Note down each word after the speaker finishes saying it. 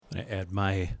add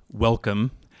my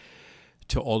welcome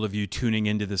to all of you tuning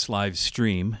into this live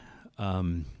stream.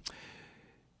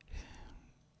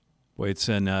 It's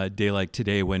on a day like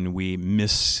today when we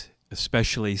miss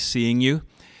especially seeing you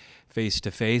face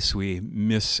to face. We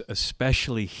miss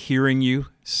especially hearing you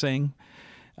sing.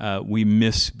 We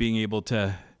miss being able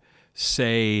to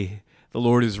say, "The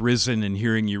Lord is risen," and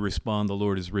hearing you respond, "The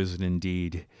Lord is risen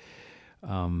indeed."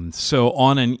 So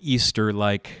on an Easter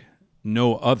like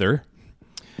no other,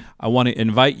 I want to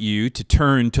invite you to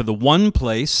turn to the one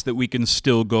place that we can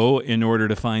still go in order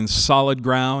to find solid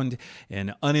ground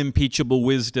and unimpeachable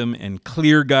wisdom and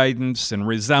clear guidance and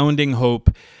resounding hope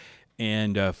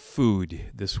and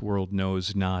food this world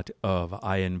knows not of.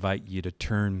 I invite you to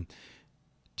turn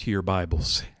to your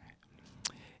Bibles.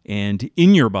 And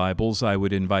in your Bibles, I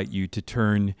would invite you to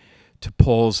turn to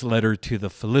Paul's letter to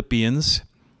the Philippians,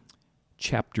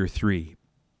 chapter 3.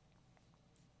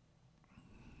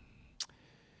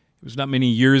 It was not many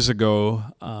years ago,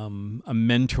 a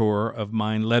mentor of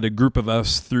mine led a group of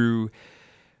us through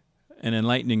an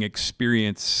enlightening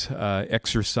experience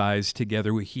exercise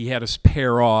together. He had us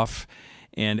pair off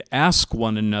and ask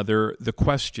one another the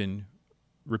question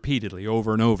repeatedly,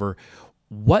 over and over,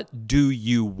 "What do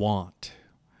you want?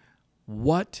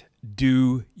 What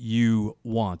do you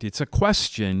want?" It's a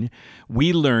question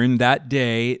we learned that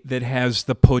day that has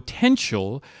the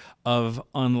potential of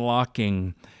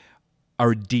unlocking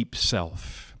our deep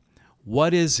self.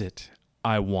 What is it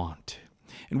I want?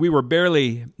 And we were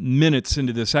barely minutes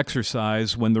into this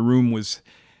exercise when the room was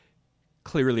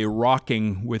clearly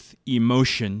rocking with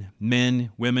emotion.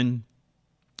 Men, women,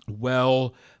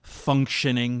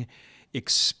 well-functioning,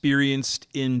 experienced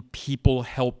in people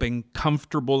helping,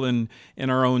 comfortable in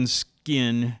our own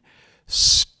skin,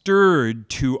 stirred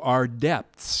to our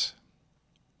depths,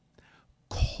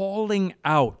 calling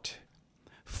out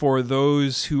for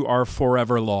those who are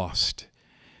forever lost,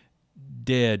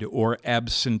 dead or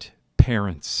absent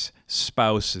parents,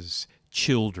 spouses,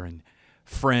 children,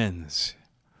 friends.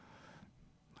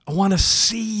 I want to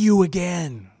see you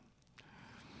again.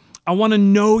 I want to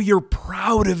know you're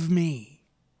proud of me.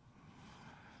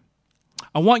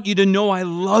 I want you to know I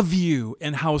love you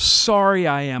and how sorry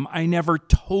I am I never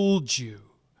told you.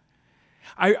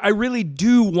 I really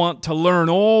do want to learn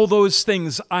all those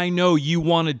things I know you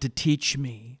wanted to teach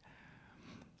me.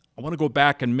 I want to go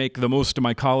back and make the most of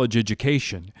my college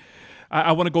education.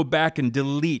 I want to go back and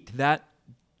delete that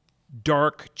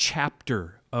dark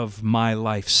chapter of my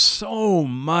life. So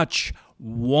much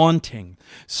wanting,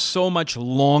 so much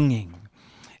longing,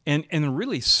 and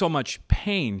really so much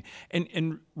pain,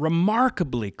 and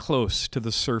remarkably close to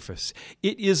the surface.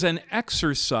 It is an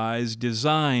exercise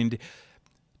designed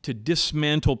to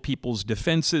dismantle people's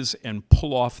defenses and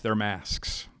pull off their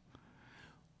masks.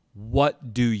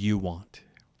 What do you want?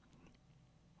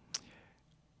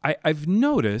 I've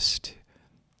noticed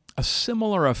a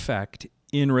similar effect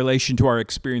in relation to our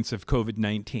experience of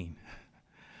COVID-19.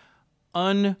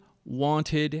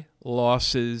 Unwanted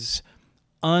losses,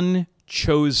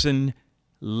 unchosen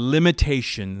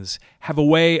limitations have a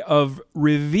way of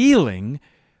revealing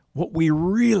what we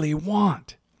really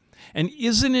want. And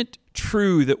isn't it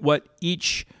true that what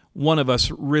each one of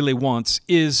us really wants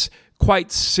is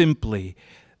quite simply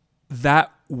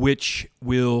that which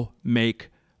will make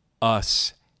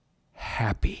us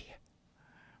happy?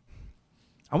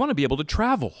 I want to be able to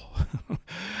travel.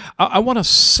 I want to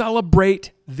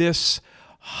celebrate this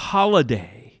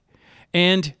holiday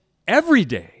and every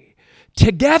day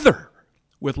together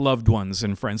with loved ones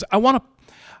and friends. I want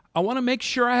to make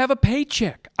sure I have a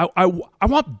paycheck. I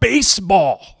want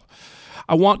baseball.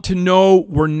 I want to know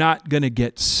we're not going to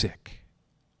get sick.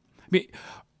 I mean,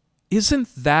 isn't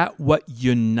that what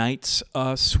unites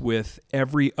us with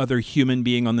every other human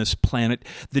being on this planet?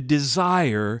 The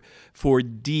desire for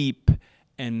deep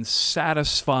and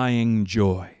satisfying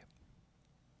joy.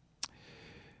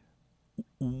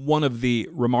 One of the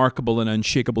remarkable and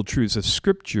unshakable truths of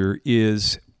Scripture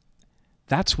is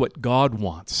that's what God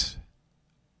wants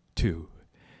too.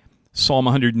 Psalm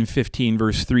 115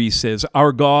 verse 3 says,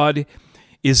 "Our God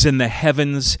is in the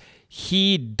heavens.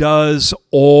 He does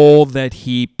all that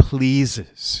He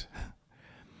pleases."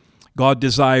 God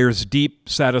desires deep,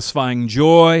 satisfying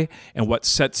joy, and what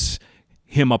sets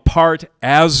Him apart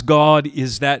as God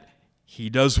is that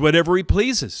He does whatever He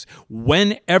pleases,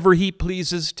 whenever He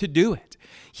pleases to do it.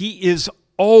 He is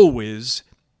always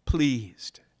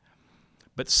pleased.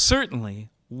 But certainly,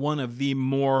 one of the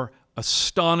more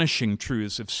astonishing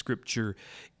truths of Scripture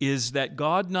is that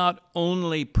God not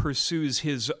only pursues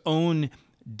His own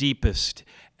deepest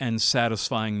and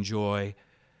satisfying joy,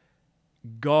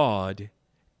 God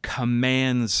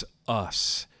commands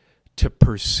us to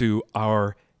pursue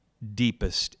our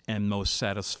deepest and most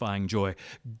satisfying joy.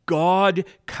 God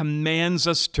commands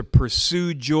us to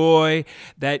pursue joy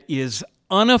that is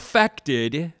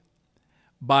unaffected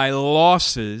by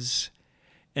losses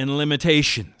and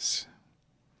limitations.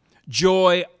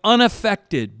 Joy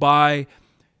unaffected by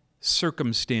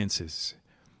circumstances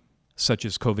such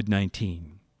as COVID-19.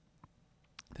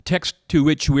 The text to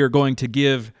which we are going to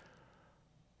give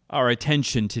our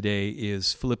attention today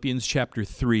is Philippians chapter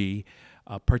 3,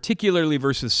 particularly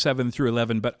verses 7 through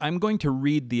 11, but I'm going to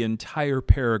read the entire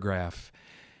paragraph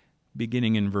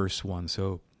beginning in verse 1.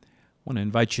 So I want to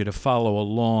invite you to follow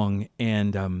along,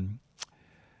 and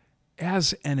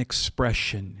as an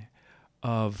expression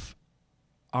of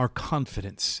our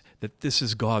confidence that this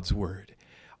is God's word,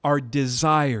 our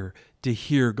desire to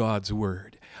hear God's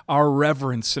word, our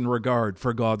reverence and regard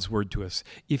for God's word to us.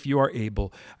 If you are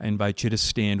able, I invite you to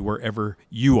stand wherever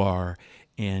you are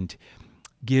and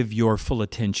give your full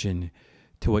attention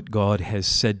to what God has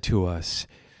said to us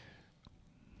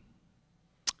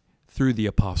through the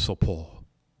Apostle Paul.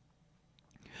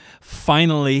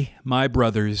 Finally, my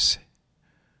brothers,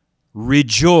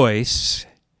 rejoice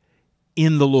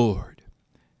in the Lord.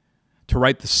 To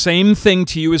write the same thing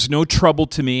to you is no trouble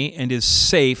to me and is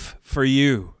safe for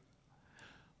you.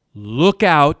 Look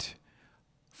out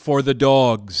for the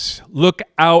dogs. Look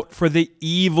out for the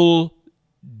evil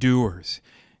doers.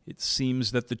 It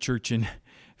seems that the church in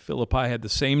Philippi had the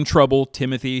same trouble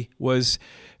Timothy was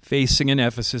facing in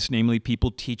Ephesus, namely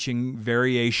people teaching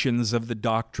variations of the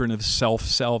doctrine of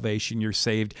self-salvation. You're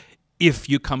saved if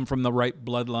you come from the right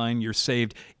bloodline. You're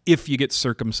saved if you get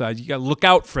circumcised. You got to look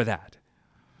out for that.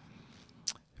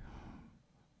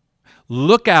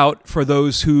 Look out for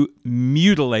those who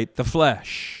mutilate the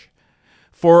flesh.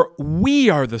 For we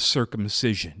are the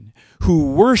circumcision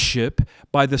who worship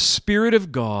by the Spirit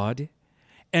of God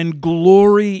and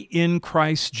glory in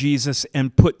Christ Jesus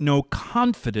and put no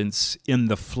confidence in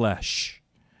the flesh,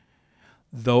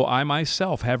 though I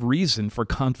myself have reason for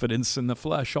confidence in the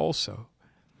flesh also.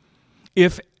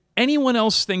 If anyone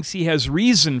else thinks he has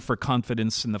reason for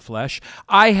confidence in the flesh,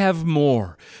 I have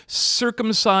more.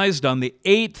 Circumcised on the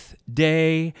 8th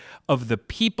day, of the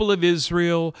people of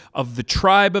Israel, of the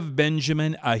tribe of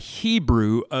Benjamin, a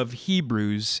Hebrew of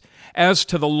Hebrews, as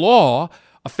to the law,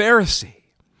 a Pharisee,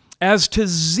 as to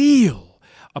zeal,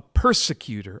 a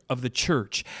persecutor of the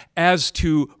church, as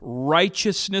to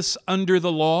righteousness under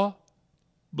the law,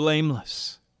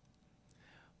 blameless.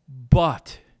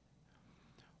 But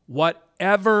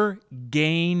whatever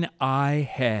gain I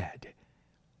had,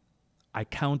 I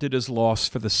counted as loss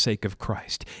for the sake of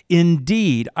Christ.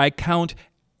 Indeed, I count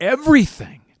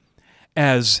everything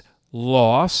as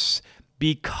loss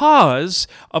because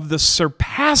of the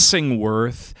surpassing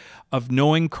worth of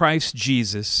knowing Christ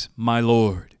Jesus, my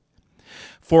Lord.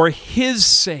 For His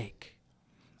sake,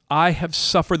 I have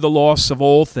suffered the loss of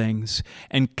all things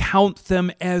and count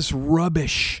them as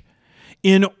rubbish,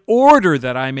 in order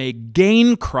that I may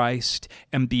gain Christ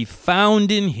and be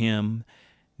found in Him,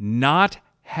 not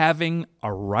having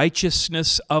a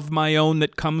righteousness of my own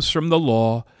that comes from the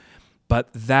law, but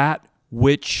that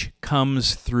which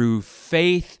comes through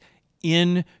faith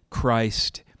in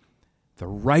Christ, the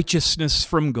righteousness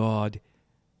from God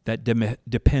that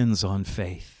depends on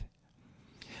faith,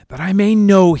 that I may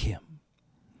know Him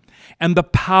and the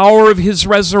power of His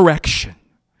resurrection,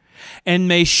 and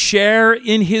may share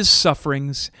in His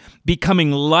sufferings,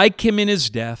 becoming like Him in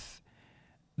His death,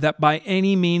 that by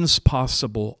any means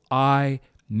possible I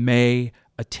may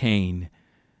attain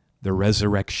the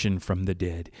resurrection from the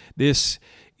dead. This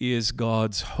is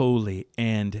God's holy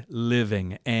and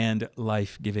living and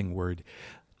life-giving word.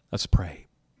 Let's pray.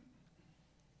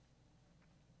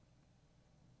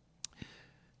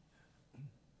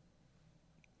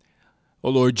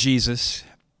 O Lord Jesus,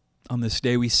 on this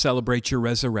day we celebrate your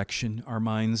resurrection. Our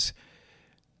minds,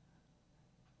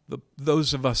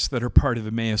 those of us that are part of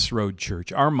Emmaus Road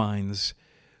Church, our minds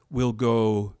will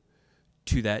go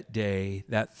to that day,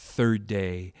 that third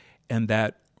day, and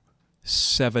that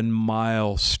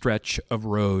 7-mile stretch of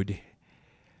road,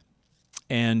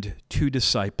 and 2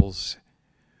 disciples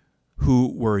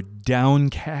who were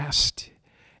downcast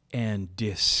and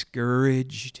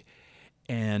discouraged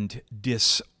and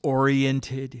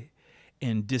disoriented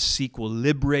and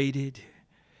disequilibrated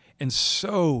and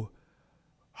so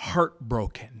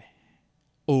heartbroken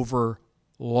over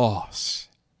loss.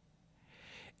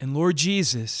 And Lord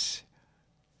Jesus,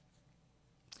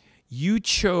 you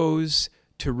chose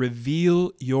to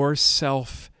reveal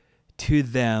yourself to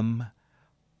them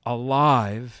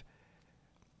alive,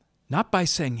 not by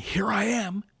saying, "Here I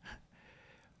am,"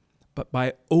 but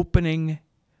by opening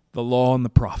the law and the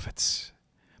prophets,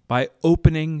 by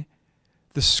opening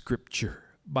the Scripture,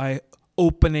 by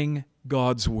opening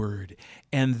God's Word.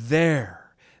 And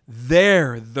there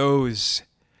those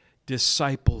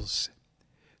disciples,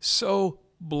 so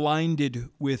blinded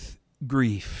with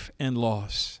grief and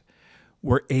loss,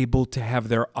 were able to have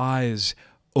their eyes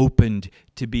opened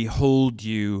to behold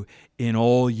you in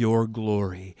all your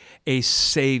glory, a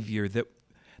Savior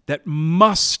that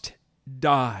must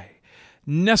die,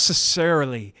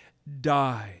 necessarily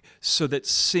die, so that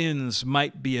sins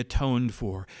might be atoned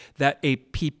for, that a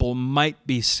people might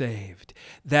be saved,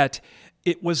 that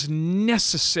it was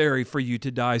necessary for you to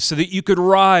die so that you could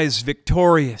rise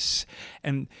victorious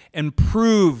and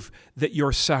prove that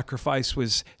your sacrifice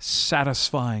was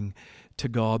satisfying to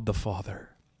God the Father.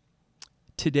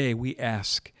 Today we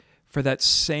ask for that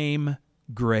same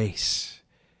grace,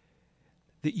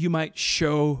 that you might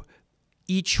show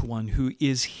each one who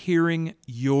is hearing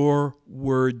your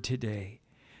word today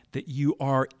that you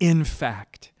are in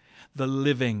fact the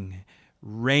living,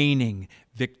 reigning,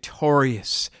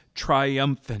 victorious,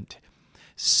 triumphant,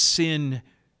 sin-crushing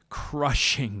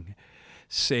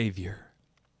Savior.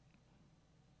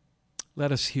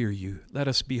 Let us hear you. Let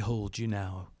us behold you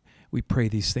now. We pray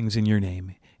these things in your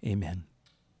name. Amen.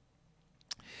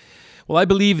 Well, I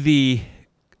believe the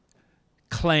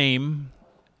claim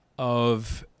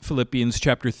of Philippians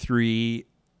chapter 3,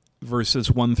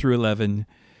 verses 1 through 11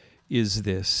 is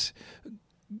this.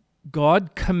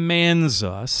 God commands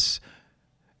us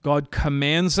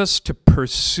to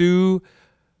pursue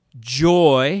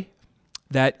joy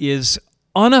that is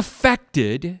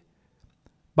unaffected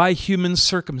by human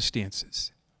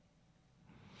circumstances.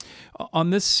 On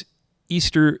this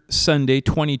Easter Sunday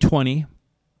 2020,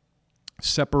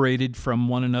 separated from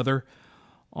one another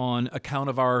on account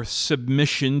of our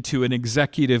submission to an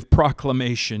executive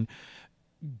proclamation,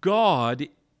 God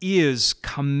is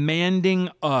commanding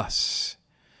us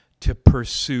to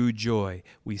pursue joy.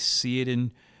 We see it in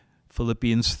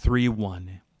Philippians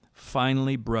 3:1.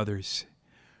 Finally, brothers,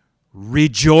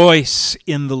 rejoice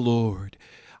in the Lord.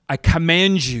 I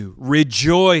command you,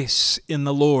 rejoice in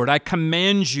the Lord. I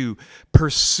command you,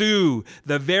 pursue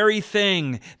the very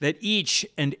thing that each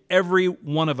and every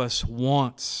one of us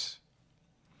wants.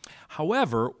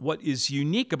 However, what is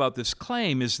unique about this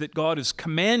claim is that God is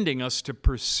commanding us to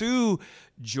pursue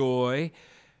joy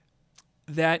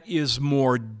that is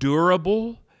more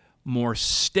durable, more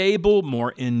stable,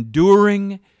 more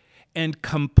enduring, and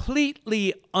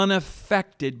completely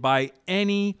unaffected by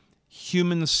any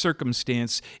human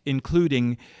circumstance,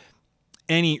 including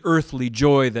any earthly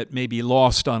joy that may be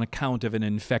lost on account of an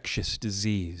infectious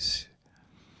disease.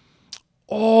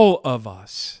 All of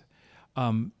us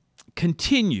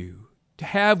continue to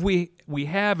have, we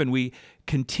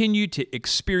continue to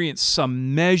experience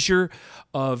some measure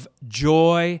of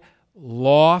joy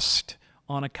lost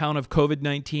on account of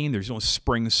COVID-19. There's no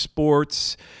spring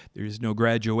sports, there's no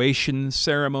graduation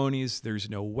ceremonies, there's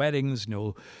no weddings,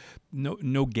 no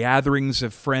gatherings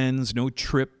of friends, no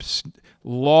trips,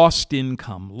 lost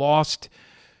income, lost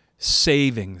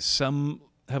savings. Some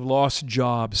have lost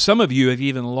jobs. Some of you have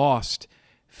even lost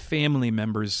family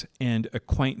members and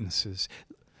acquaintances.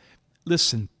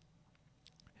 Listen,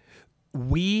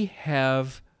 we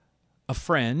have a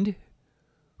friend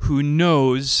who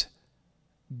knows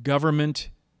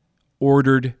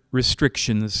government-ordered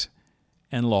restrictions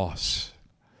and loss,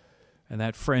 and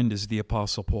that friend is the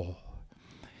Apostle Paul.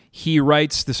 He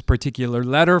writes this particular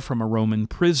letter from a Roman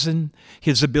prison.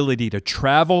 His ability to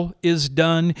travel is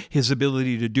done. His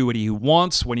ability to do what he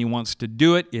wants when he wants to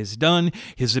do it is done.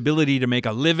 His ability to make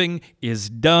a living is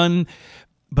done.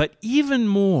 But even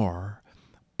more,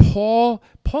 Paul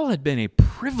had been a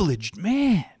privileged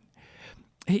man.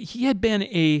 He had been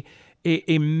a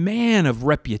man of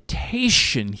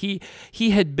reputation. He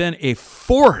had been a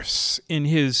force in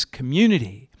his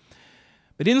community.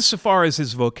 But insofar as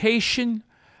his vocation,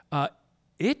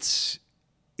 it's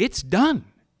done.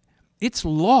 It's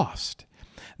lost.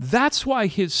 That's why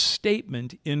his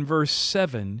statement in verse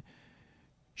 7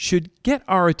 should get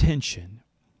our attention.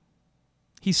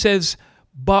 He says,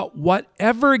 "But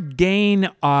whatever gain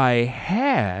I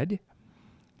had,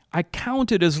 I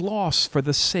counted as loss for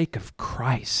the sake of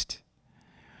Christ.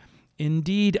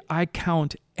 Indeed, I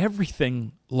count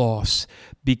everything loss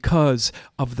because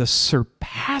of the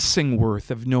surpassing worth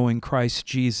of knowing Christ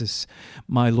Jesus,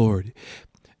 my Lord."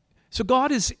 So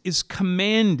God is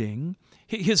commanding,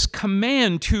 his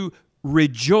command to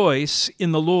rejoice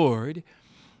in the Lord,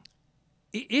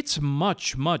 it's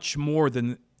much, much more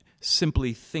than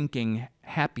simply thinking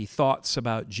happy thoughts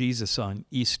about Jesus on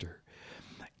Easter.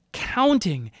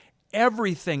 Counting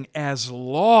everything as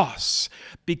loss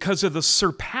because of the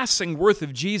surpassing worth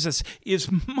of Jesus is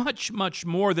much, much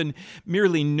more than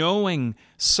merely knowing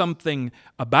something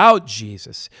about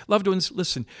Jesus. Loved ones,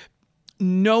 listen,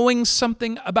 knowing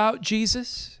something about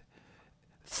Jesus,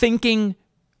 thinking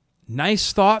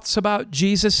nice thoughts about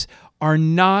Jesus are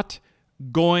not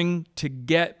going to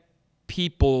get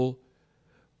people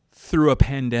through a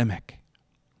pandemic.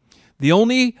 The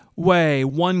only way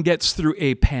one gets through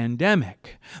a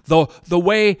pandemic, the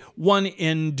way one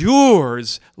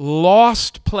endures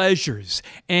lost pleasures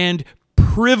and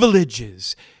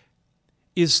privileges,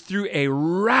 is through a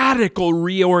radical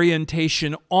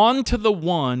reorientation onto the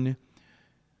one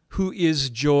who is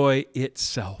joy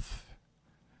itself.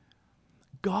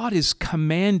 God is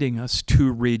commanding us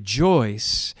to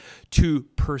rejoice, to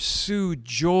pursue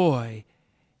joy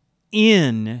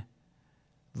in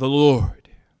the Lord.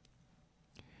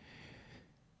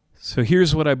 So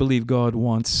here's what I believe God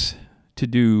wants to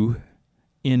do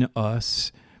in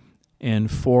us and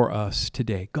for us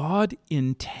today. God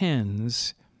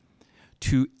intends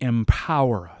to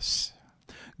empower us.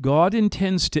 God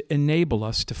intends to enable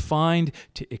us to find,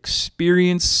 to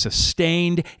experience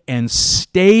sustained and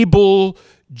stable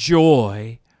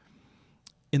joy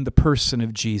in the person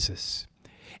of Jesus.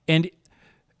 And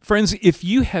friends, if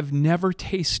you have never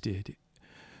tasted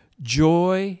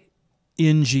joy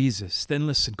in Jesus, then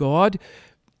listen, God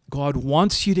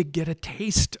wants you to get a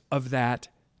taste of that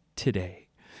today.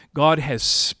 God has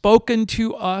spoken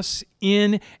to us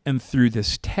in and through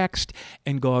this text,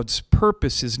 and God's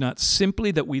purpose is not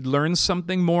simply that we learn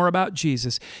something more about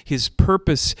Jesus. His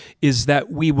purpose is that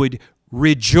we would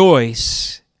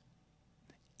rejoice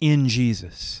in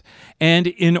Jesus. And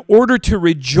in order to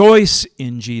rejoice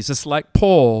in Jesus, like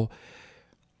Paul,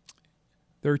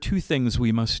 there are two things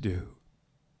we must do.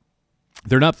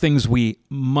 They're not things we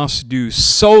must do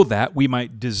so that we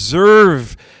might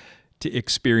deserve to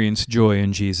experience joy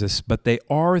in Jesus, but they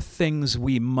are things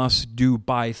we must do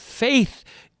by faith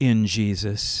in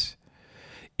Jesus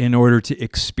in order to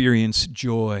experience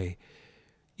joy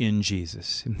in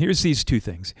Jesus. And here's these two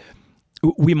things.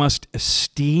 We must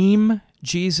esteem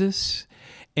Jesus,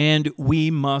 and we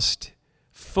must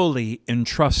fully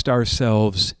entrust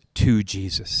ourselves to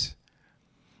Jesus.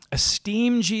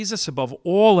 Esteem Jesus above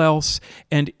all else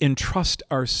and entrust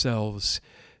ourselves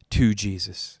to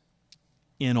Jesus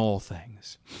in all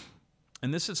things.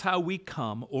 And this is how we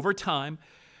come over time,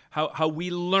 how we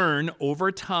learn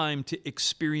over time to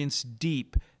experience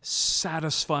deep,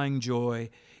 satisfying joy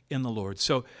in the Lord.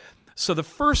 So the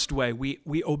first way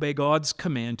we obey God's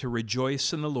command to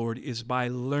rejoice in the Lord is by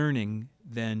learning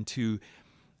then to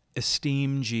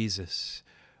esteem Jesus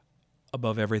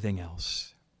above everything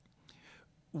else.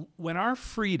 When our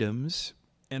freedoms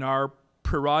and our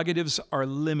prerogatives are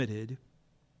limited,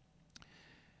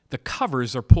 the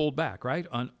covers are pulled back, right?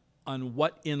 On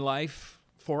what in life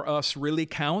for us really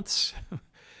counts.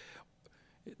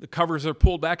 The covers are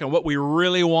pulled back on what we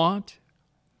really want.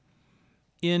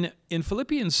 In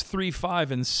Philippians 3,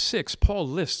 5, and 6, Paul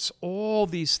lists all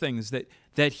these things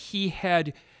that he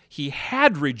had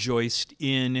rejoiced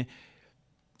in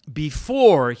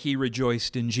before he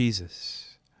rejoiced in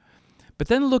Jesus. But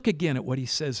then look again at what he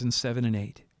says in 7 and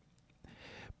 8.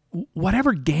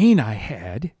 Whatever gain I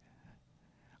had,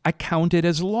 I count it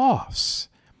as loss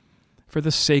for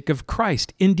the sake of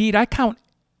Christ. Indeed, I count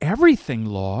everything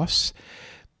loss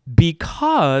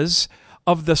because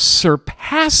of the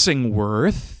surpassing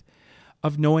worth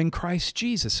of knowing Christ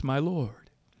Jesus, my Lord.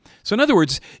 So in other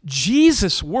words,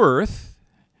 Jesus' worth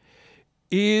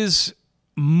is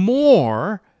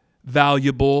more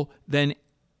valuable than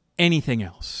anything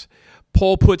else.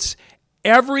 Paul puts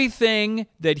everything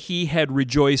that he had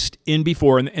rejoiced in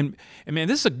before, and man,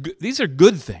 these are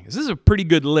good things. This is a pretty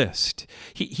good list.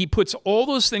 He puts all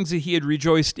those things that he had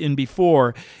rejoiced in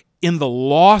before in the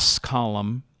loss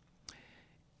column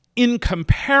in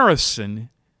comparison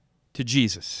to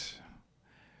Jesus.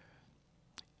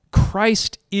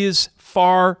 Christ is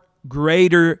far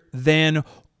greater than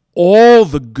all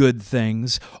the good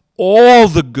things, all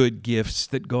the good gifts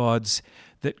that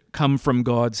come from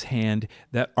God's hand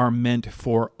that are meant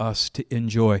for us to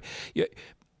enjoy.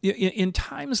 In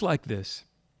times like this,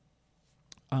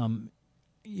 when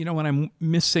I'm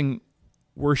missing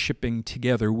worshiping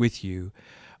together with you,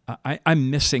 I'm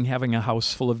missing having a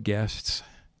house full of guests.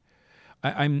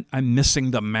 I'm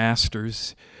missing the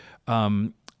masters.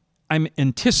 I'm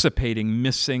anticipating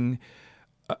missing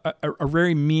a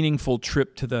very meaningful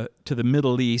trip to the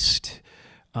Middle East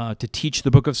to teach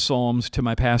the book of Psalms to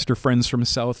my pastor friends from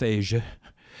South Asia.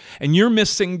 And you're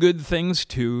missing good things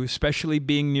too, especially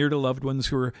being near to loved ones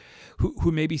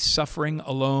who may be suffering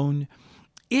alone.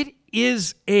 it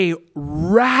is a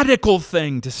radical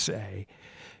thing to say,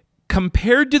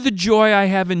 compared to the joy I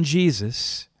have in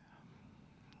Jesus,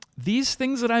 these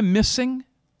things that I'm missing,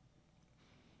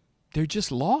 they're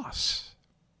just loss.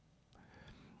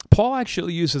 Paul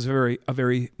actually uses a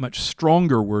very much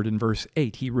stronger word in verse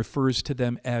 8. He refers to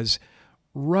them as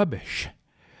rubbish.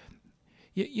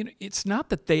 You know, it's not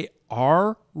that they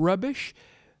are rubbish,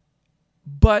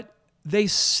 but they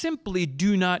simply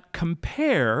do not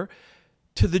compare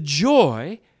to the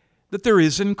joy that there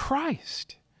is in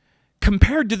Christ.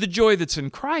 Compared to the joy that's in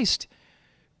Christ,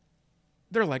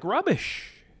 they're like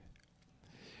rubbish.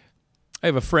 I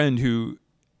have a friend who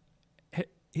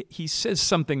he says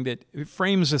something that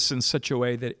frames this in such a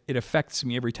way that it affects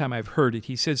me every time I've heard it.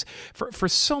 He says, for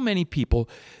so many people,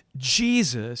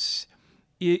 Jesus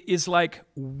is like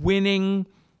winning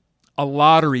a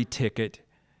lottery ticket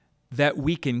that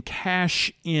we can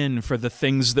cash in for the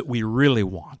things that we really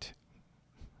want.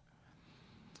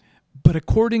 But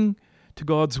according to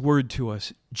God's word to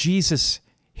us, Jesus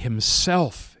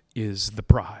himself is the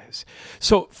prize.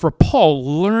 So for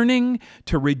Paul, learning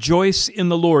to rejoice in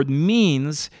the Lord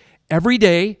means every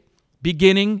day,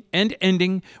 beginning and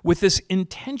ending with this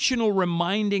intentional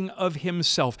reminding of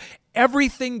himself.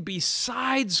 Everything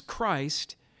besides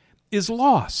Christ is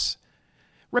loss.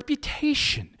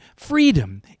 Reputation,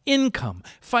 freedom, income,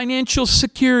 financial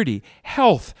security,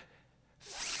 health,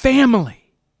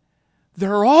 family.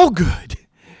 They're all good.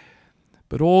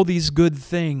 But all these good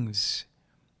things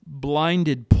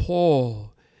blinded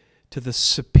Paul to the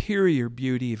superior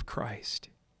beauty of Christ.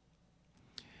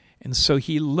 And so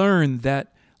he learned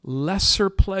that lesser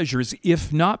pleasures,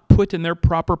 if not put in their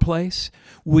proper place,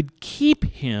 would keep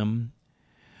him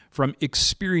from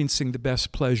experiencing the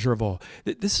best pleasure of all.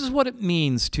 This is what it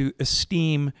means to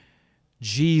esteem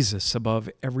Jesus above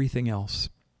everything else.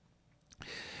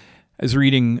 I was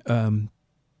reading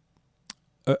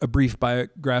a brief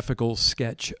biographical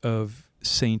sketch of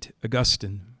St.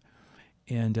 Augustine.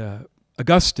 And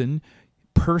Augustine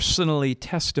personally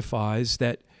testifies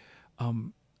that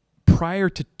prior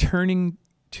to turning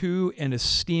to and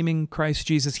esteeming Christ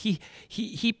Jesus, he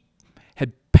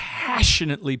had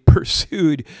passionately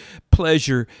pursued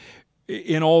pleasure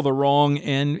in all the wrong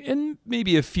and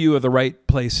maybe a few of the right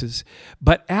places.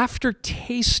 But after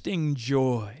tasting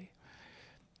joy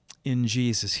in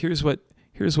Jesus, here's what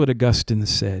Augustine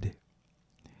said.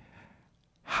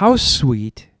 How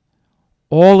sweet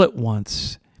all at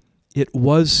once it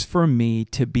was for me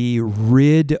to be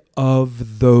rid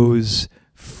of those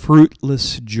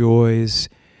fruitless joys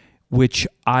which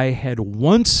I had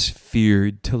once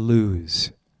feared to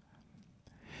lose.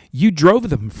 You drove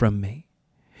them from me.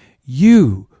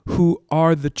 You who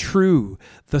are the true,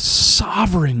 the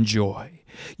sovereign joy.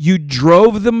 You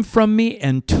drove them from me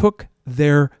and took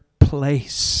their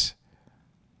place.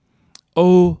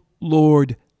 O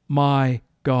Lord, my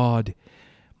God,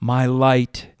 my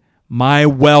light, my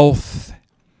wealth,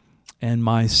 and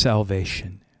my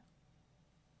salvation.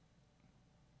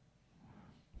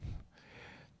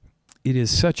 It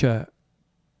is such a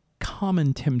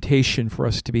common temptation for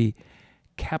us to be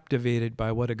captivated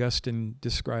by what Augustine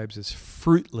describes as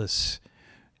fruitless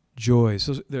joys.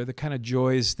 They're the kind of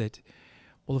joys that,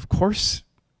 well, of course,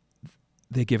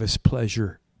 they give us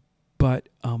pleasure, but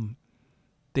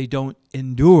they don't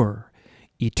endure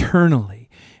eternally.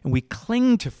 And we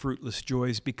cling to fruitless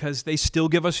joys because they still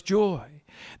give us joy.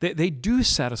 They do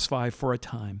satisfy for a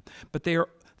time, but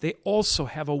they also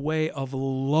have a way of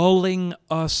lulling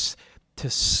us to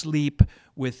sleep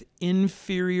with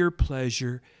inferior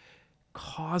pleasure,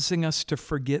 causing us to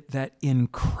forget that in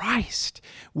Christ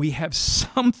we have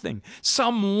someone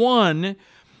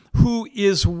who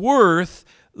is worth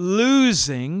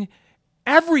losing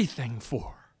everything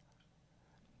for.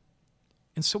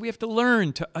 And so we have to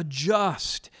learn to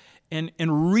adjust and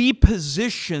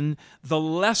reposition the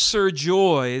lesser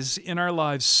joys in our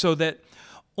lives so that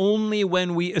only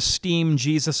when we esteem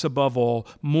Jesus above all,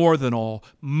 more than all,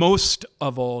 most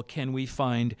of all, can we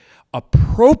find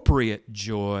appropriate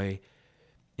joy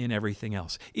in everything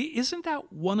else. Isn't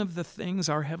that one of the things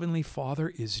our Heavenly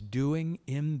Father is doing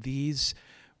in these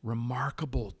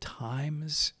remarkable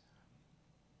times?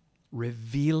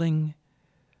 Revealing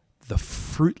the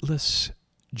fruitless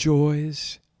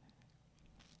joys,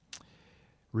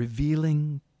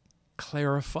 revealing,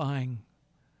 clarifying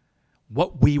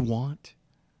what we want.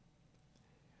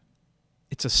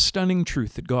 It's a stunning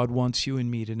truth that God wants you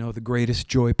and me to know the greatest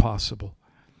joy possible.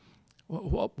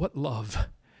 What love,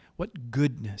 what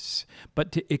goodness.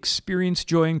 But to experience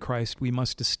joy in Christ, we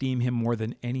must esteem Him more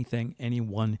than anything,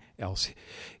 anyone else.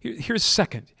 Here's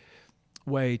second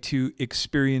way to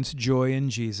experience joy in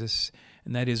Jesus,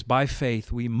 and that is by faith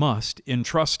we must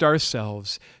entrust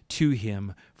ourselves to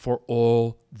Him for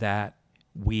all that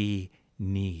we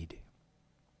need.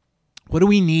 What do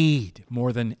we need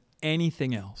more than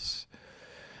anything else?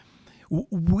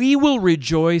 We will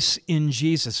rejoice in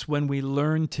Jesus when we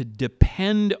learn to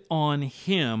depend on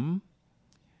Him,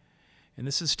 and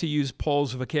this is to use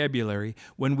Paul's vocabulary,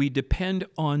 when we depend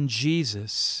on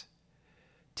Jesus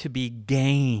to be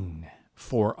gain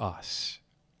for us.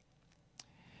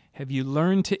 Have you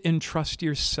learned to entrust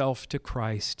yourself to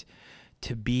Christ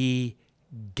to be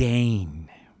gain?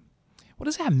 What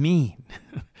does that mean?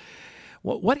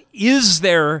 What is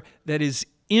there that is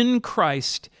in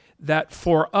Christ that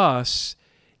for us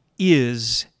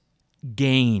is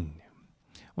gain?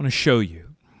 I want to show you.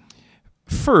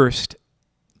 First,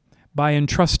 by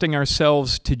entrusting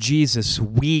ourselves to Jesus,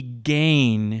 we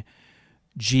gain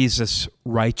Jesus'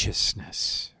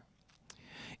 righteousness.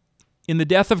 In the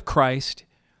death of Christ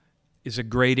is a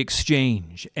great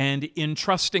exchange, and in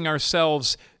trusting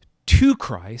ourselves to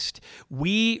Christ,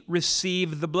 we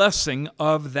receive the blessing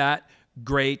of that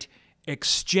great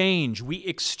exchange. We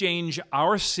exchange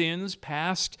our sins,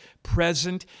 past,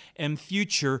 present, and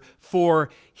future, for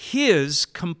His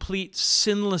complete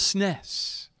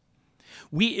sinlessness.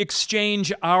 We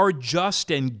exchange our just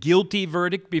and guilty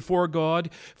verdict before God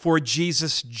for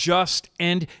Jesus' just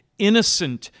and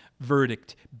innocent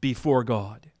verdict before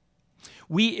God.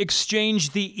 We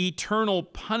exchange the eternal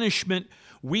punishment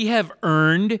we have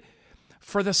earned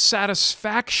for the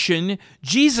satisfaction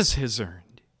Jesus has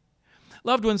earned.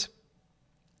 Loved ones,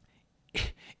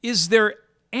 is there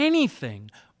anything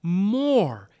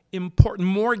more important,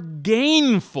 more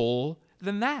gainful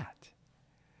than that?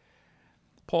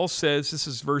 Paul says, this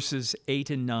is verses 8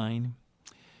 and 9,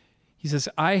 he says,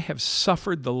 I have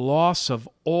suffered the loss of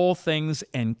all things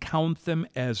and count them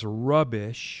as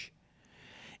rubbish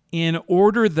in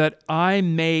order that I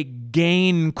may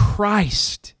gain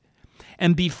Christ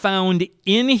and be found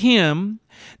in Him,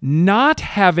 not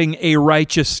having a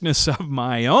righteousness of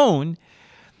my own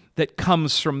that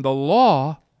comes from the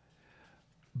law,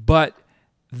 but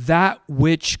that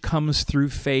which comes through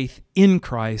faith in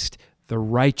Christ, the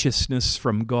righteousness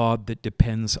from God that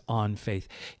depends on faith.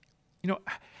 You know,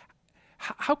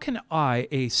 how can I,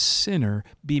 a sinner,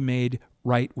 be made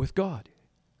right with God?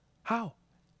 How?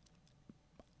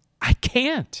 I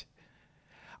can't.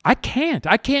 I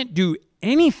can't do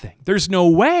anything. There's no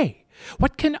way.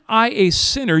 What can I, a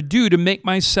sinner, do to make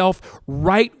myself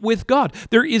right with God?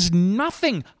 There is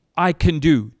nothing I can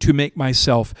do to make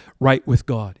myself right with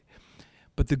God.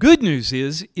 But the good news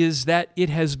is that it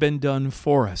has been done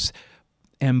for us.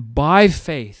 And by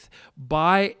faith,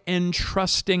 by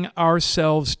entrusting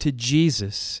ourselves to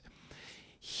Jesus,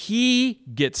 He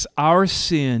gets our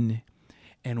sin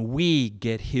and we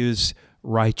get His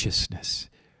righteousness.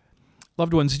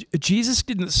 Loved ones, Jesus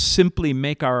didn't simply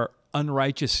make our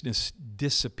unrighteousness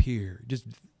disappear, just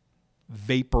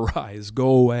vaporize, go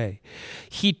away.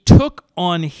 He took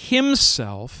on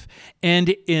Himself and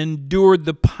endured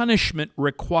the punishment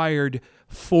required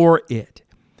for it,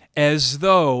 as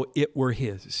though it were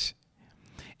His.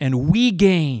 And we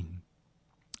gain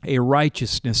a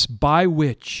righteousness by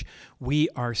which we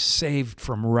are saved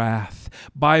from wrath,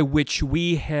 by which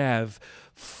we have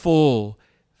full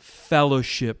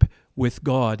fellowship with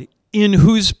God, in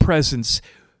whose presence,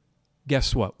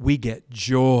 guess what? We get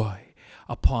joy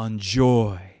upon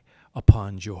joy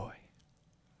upon joy.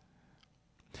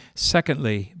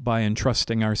 Secondly, by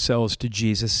entrusting ourselves to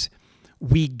Jesus,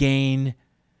 we gain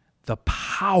the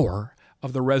power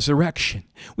of the resurrection.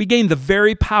 We gain the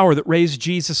very power that raised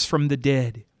Jesus from the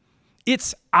dead.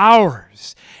 It's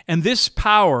ours. And this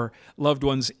power, loved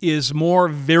ones, is more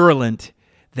virulent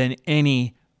than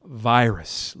any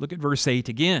virus. Look at verse 8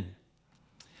 again.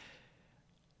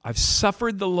 I've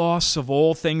suffered the loss of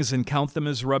all things and count them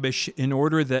as rubbish in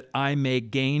order that I may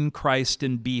gain Christ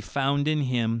and be found in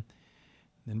Him.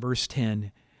 Then verse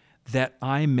 10, that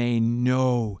I may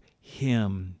know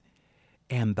Him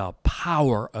and the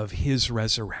power of His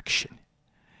resurrection.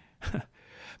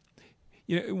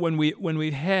 You know, when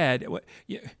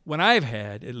I've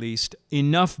had at least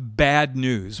enough bad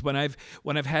news, when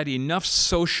I've had enough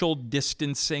social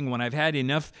distancing, when I've had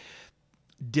enough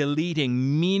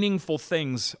deleting meaningful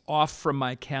things off from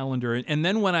my calendar, and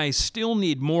then when I still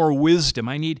need more wisdom,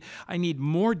 I need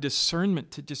more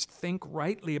discernment to just think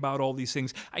rightly about all these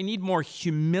things. I need more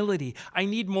humility. I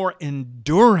need more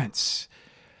endurance.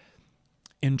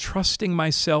 Entrusting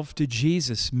myself to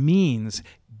Jesus means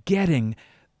getting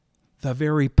the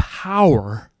very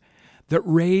power that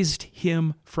raised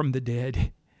Him from the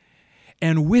dead,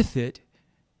 and with it,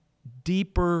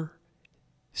 deeper,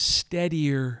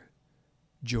 steadier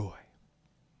joy.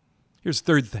 Here's the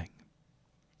third thing.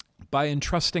 By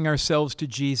entrusting ourselves to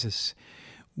Jesus,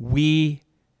 we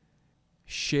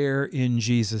share in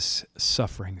Jesus'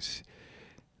 sufferings.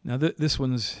 Now, this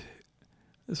one's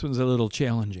a little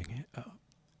challenging.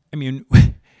 I mean,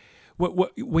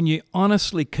 when you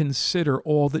honestly consider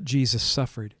all that Jesus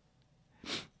suffered,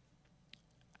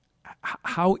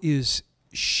 how is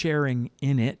sharing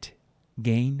in it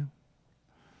gain?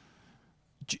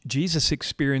 Jesus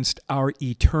experienced our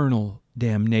eternal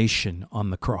damnation on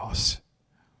the cross.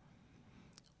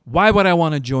 Why would I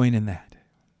want to join in that?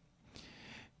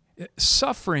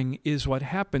 Suffering is what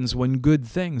happens when good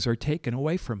things are taken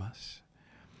away from us.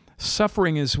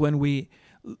 Suffering is when we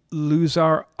lose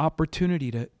our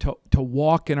opportunity to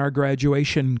walk in our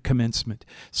graduation commencement.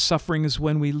 Suffering is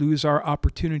when we lose our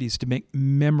opportunities to make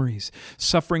memories.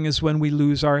 Suffering is when we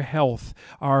lose our health,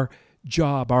 our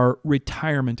job, our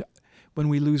retirement, when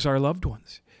we lose our loved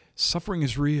ones. Suffering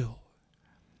is real.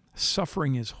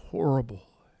 Suffering is horrible.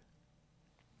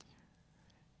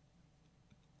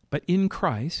 But in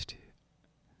Christ,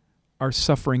 our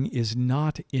suffering is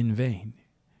not in vain.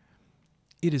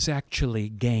 It is actually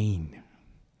gain.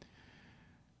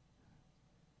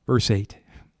 Verse 8,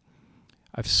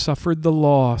 I've suffered the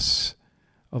loss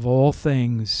of all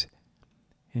things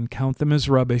and count them as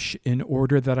rubbish in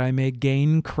order that I may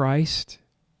gain Christ,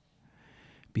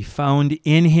 be found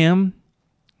in him,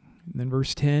 and then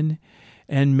verse 10,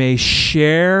 and may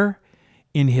share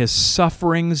in his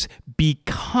sufferings,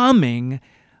 becoming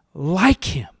like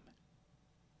him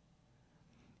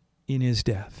in his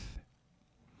death.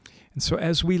 And so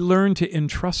as we learn to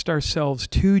entrust ourselves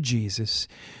to Jesus,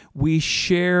 we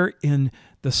share in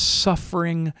the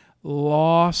suffering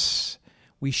loss.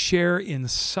 We share in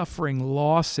suffering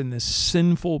loss in this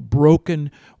sinful,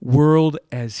 broken world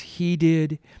as he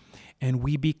did, and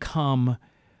we become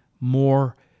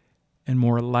more and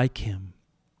more like him.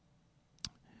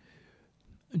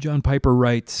 John Piper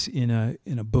writes in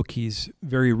a book he's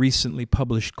very recently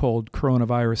published called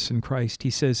Coronavirus in Christ, he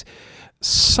says,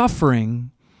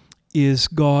 suffering is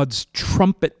God's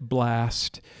trumpet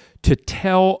blast to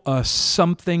tell us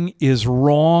something is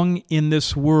wrong in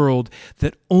this world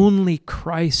that only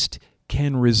Christ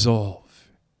can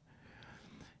resolve.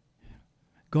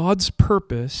 God's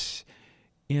purpose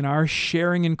in our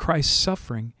sharing in Christ's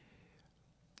suffering,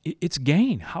 it's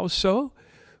gain. How so?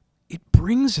 It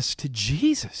brings us to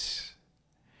Jesus.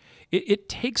 It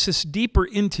takes us deeper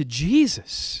into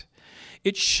Jesus.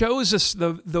 It shows us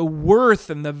the worth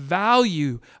and the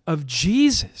value of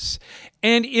Jesus.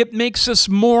 And it makes us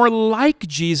more like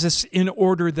Jesus in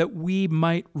order that we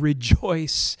might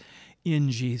rejoice in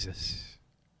Jesus.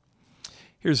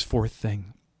 Here's the fourth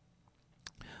thing.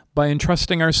 By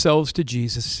entrusting ourselves to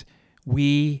Jesus,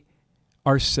 we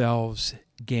ourselves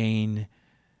gain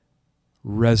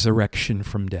resurrection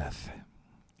from death.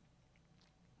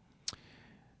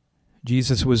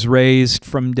 Jesus was raised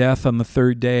from death on the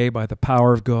third day by the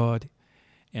power of God,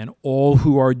 and all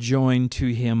who are joined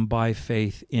to him by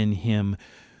faith in him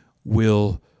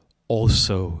will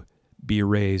also be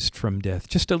raised from death.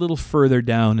 Just a little further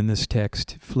down in this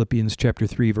text, Philippians chapter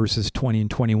 3, verses 20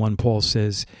 and 21, Paul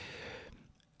says,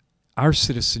 our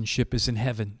citizenship is in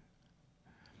heaven,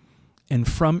 and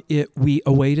from it we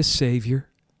await a Savior,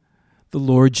 the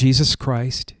Lord Jesus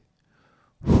Christ,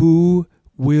 who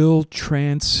will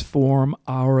transform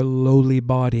our lowly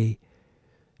body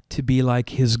to be like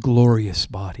his glorious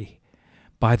body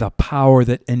by the power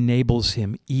that enables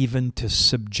him even to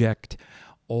subject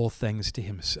all things to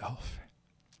himself.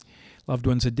 Loved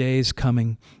ones, a day is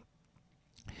coming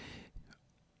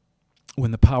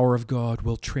when the power of God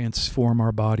will transform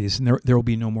our bodies, and there will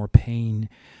be no more pain.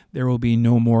 There will be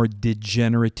no more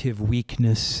degenerative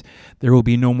weakness. There will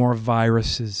be no more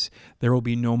viruses. There will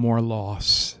be no more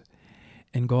loss.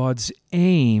 And God's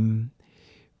aim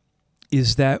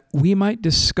is that we might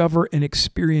discover and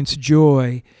experience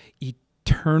joy,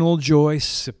 eternal joy,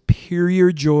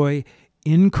 superior joy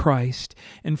in Christ.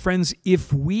 And friends,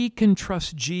 if we can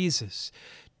trust Jesus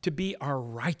to be our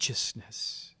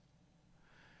righteousness,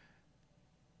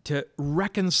 to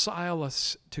reconcile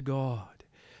us to God,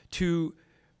 to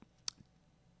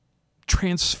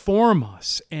transform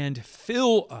us and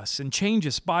fill us and change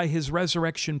us by his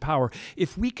resurrection power.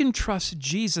 If we can trust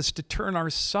Jesus to turn our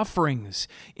sufferings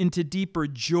into deeper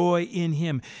joy in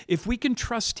him, if we can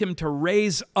trust him to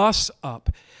raise us up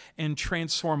and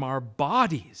transform our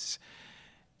bodies,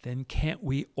 then can't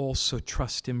we also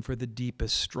trust him for the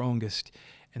deepest, strongest,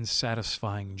 and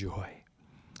satisfying joy?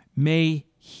 May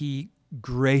he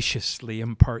graciously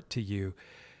impart to you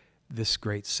this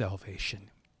great salvation.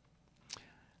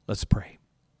 Let's pray.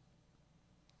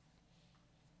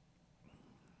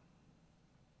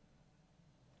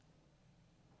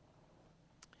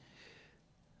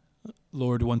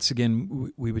 Lord, once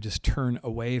again, we would just turn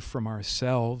away from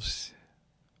ourselves.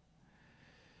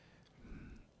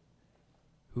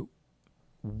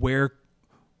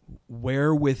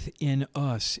 Where within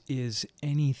us is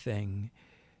anything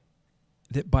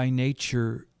that by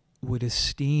nature would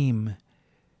esteem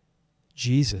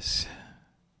Jesus?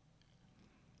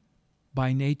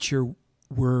 By nature,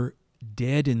 we're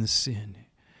dead in sin.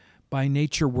 By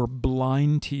nature, we're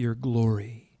blind to your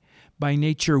glory. By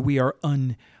nature, we are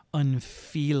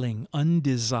unfeeling,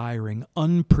 undesiring,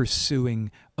 unpursuing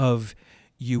of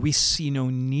you. We see no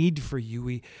need for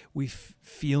you. We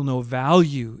feel no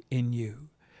value in you.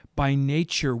 By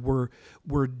nature,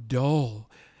 we're dull.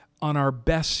 On our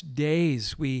best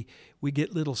days, we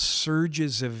get little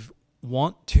surges of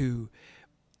want to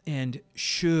and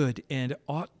should and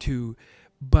ought to,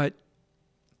 but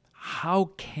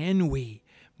how can we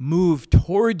move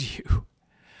toward you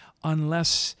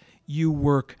unless you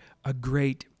work a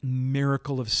great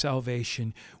miracle of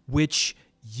salvation, which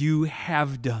you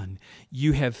have done?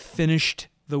 You have finished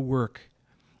the work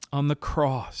on the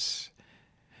cross.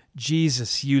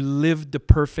 Jesus, you lived the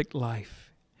perfect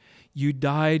life. You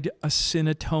died a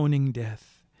sin-atoning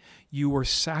death. You were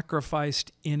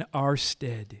sacrificed in our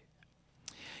stead.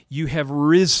 You have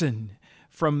risen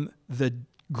from the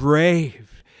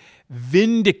grave,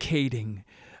 vindicating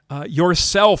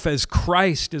yourself as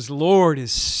Christ, as Lord,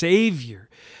 as Savior.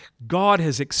 God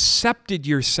has accepted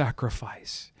your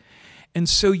sacrifice. And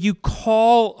so you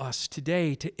call us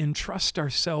today to entrust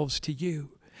ourselves to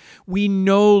you. We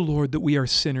know, Lord, that we are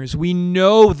sinners. We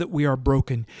know that we are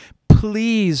broken.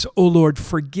 Please, O Lord,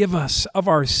 forgive us of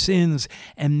our sins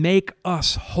and make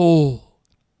us whole.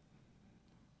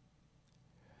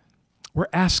 We're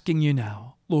asking you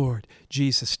now, Lord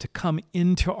Jesus, to come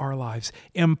into our lives,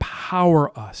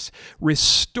 empower us,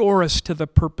 restore us to the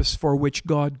purpose for which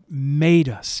God made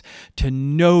us, to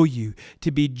know you,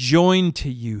 to be joined to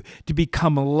you, to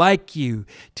become like you,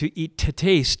 to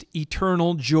taste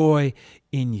eternal joy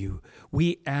in you.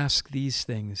 We ask these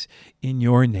things in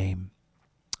your name.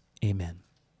 Amen.